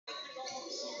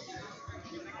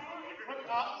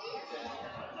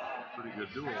Pretty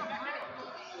good duel.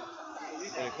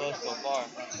 Pretty close so far.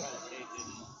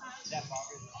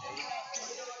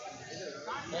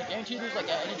 I guarantee there's like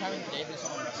at any time in the day there's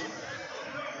someone missing.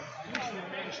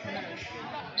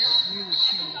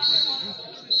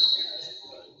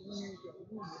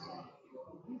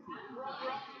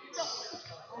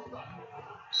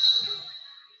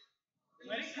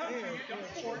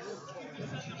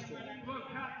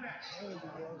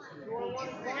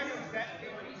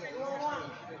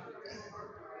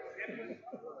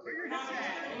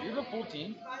 You have a full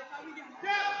team?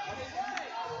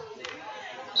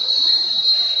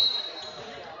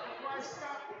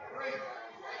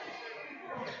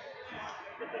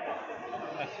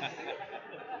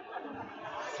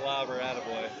 Slobber,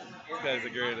 attaboy. This guy's the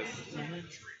greatest.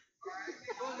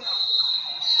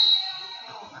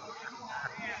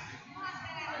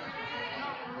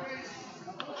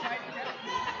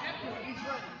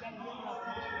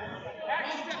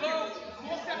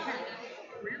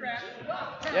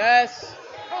 Yes!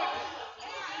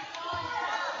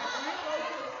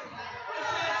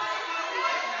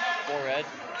 Four red.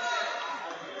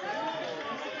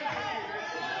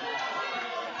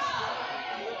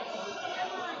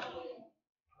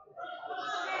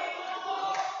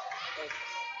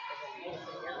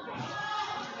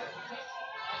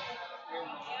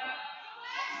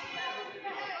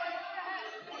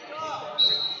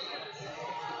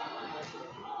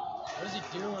 What is he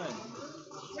doing?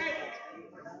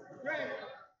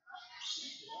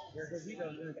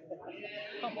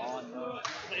 Come on, bro.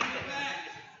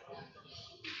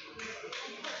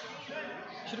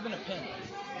 Should have been a pin.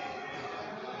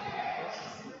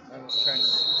 I was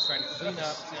trying to clean up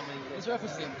some of This ref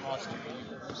is the imposter.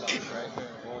 Right?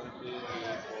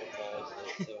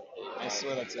 I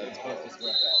swear that's it. It's both his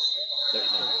ref.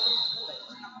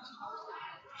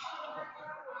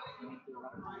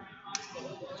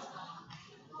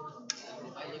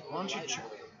 Why don't you?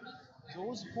 So what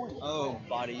was the point? Oh,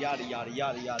 body yada yada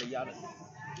yada yada yada.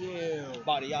 Ew.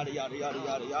 Body yada yada yada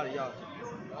yada yada yada.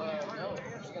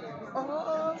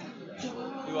 No.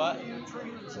 Do what?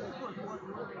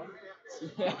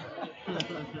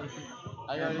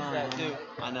 I noticed that too.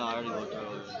 I know. I already looked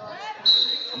earlier.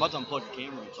 I'm about to unplug the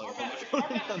camera so I can plug my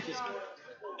phone in. I'm just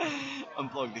kidding.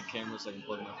 Unplug the camera so I can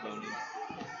plug my phone in.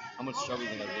 How much trouble do you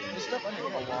think I've been in? There's stuff under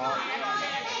here. A lot.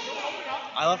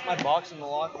 I left my box in the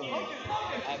locker room. I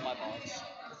have my box.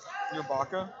 Your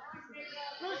baka?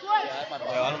 Yeah, I have my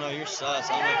box. Yo, I don't know. You're sus.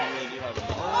 I don't know if you really do have a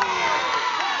baka.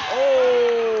 Oh!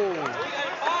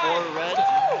 Four red.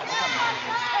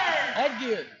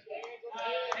 Headgear.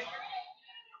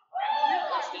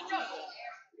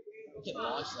 You can't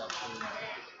launch that shit.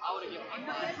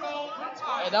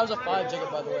 Hey, that was a 5 ticket,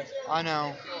 by the way. I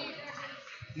know.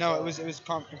 No, it was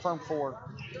confirmed 4.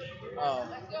 Oh.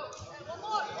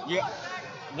 Yeah.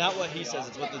 Not what he says.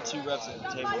 It's what the two refs at the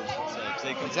table say. 'Cause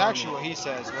they It's actually what he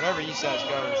says. Whatever he says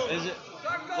goes. Is it?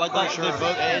 Well, I thought Pretty they sure.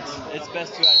 both. It's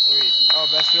best 2 out of 3. Oh,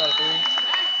 best 2 out of 3.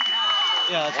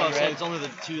 Yeah, that's what I'm Red. saying. It's only the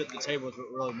two at the table is what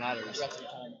really matters.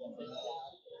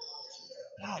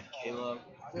 God, Caleb.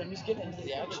 I'm just getting into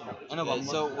the action. I know, but I'm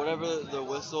So whatever the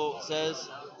whistle says,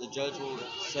 the judge will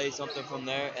say something from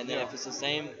there, and then if it's the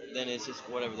same, then it's just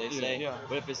whatever they say. yeah.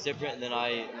 But if it's different, then I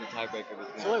am the tiebreaker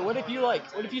between. So wait, what if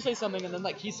you say something and then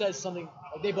like he says something,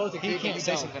 like they both agree? He but can't you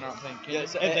say don't? something, I don't think. Yeah,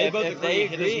 so If they both if agree, they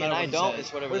it doesn't agree and matter I what he don't, says.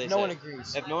 it's whatever What they if say. no one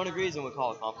agrees? If no one agrees, then we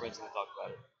call a conference and we talk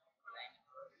about it.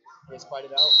 Let's fight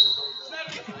it out.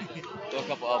 Throw a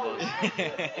couple elbows. I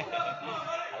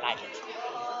like it.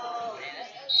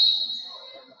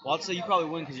 Well, I'd say you probably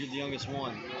win because you're the youngest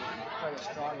one. Probably the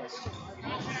strongest.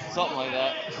 Something like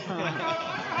that.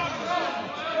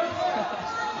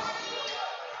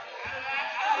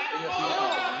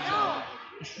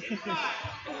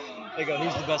 There you go.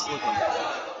 Who's the best looking?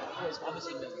 It's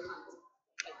obviously me.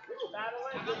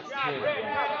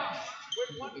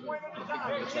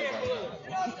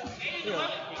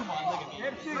 Come on, look at me.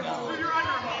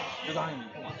 Behind me.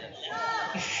 Come on.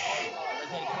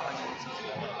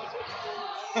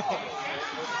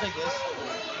 Take this.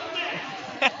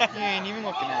 He ain't even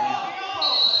looking at me.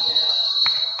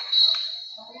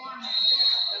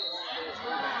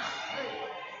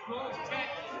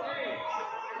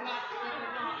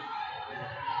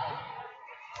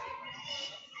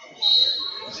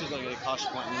 This is like a caution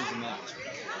point and lose the match.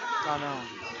 I know.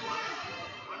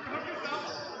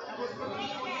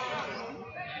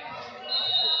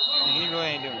 And he really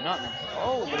ain't doing nothing.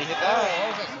 Oh, but he hit that.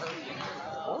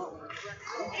 Oh.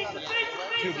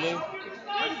 2 blue.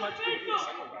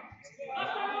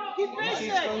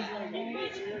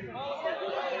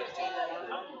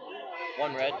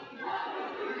 1 red.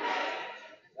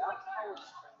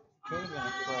 Could have been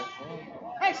a fresh one.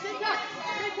 Hey, stay tough!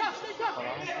 Stay tough! Stay tough! But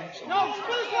I don't think so. No,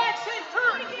 spin his legs, Sid!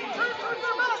 Turn! Turn towards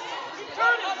the mat! Keep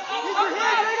turning! Keep your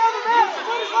hands right on the mat!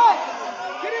 Spin his legs!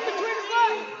 Get in between his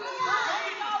legs!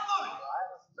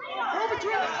 Go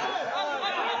between his legs!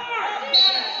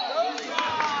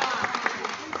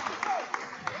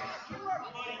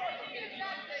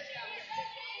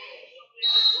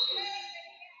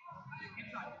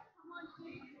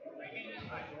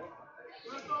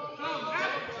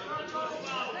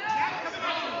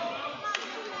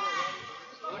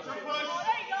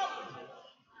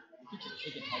 He keeps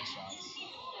taking head shots.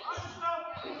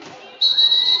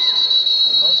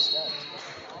 Both steps.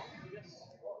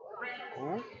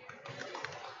 Ooh.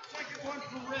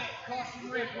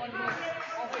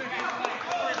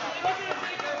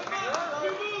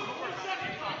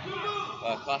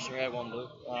 Caution red, 1 blue.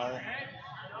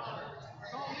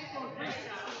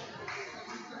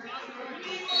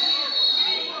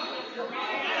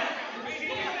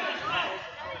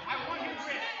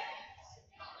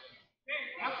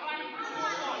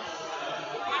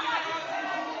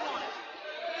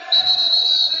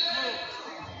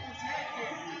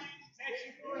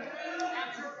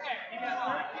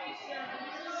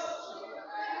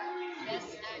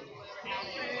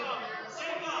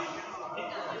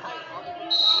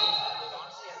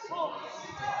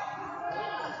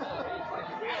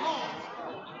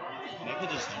 I could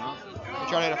just jump. We're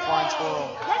trying to hit a flying squirrel.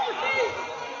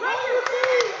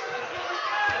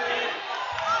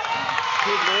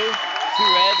 Two blue, 2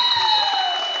 red.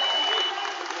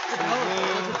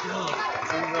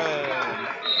 Two red.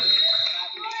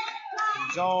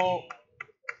 Zone.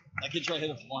 I could try to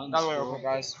hit a flying Another way squirrel. over,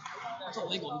 guys. That's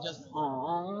illegal. He just.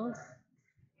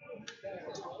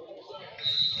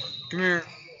 Come here.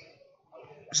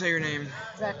 Say your name.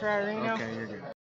 Zacariah Reno. Okay, you're good.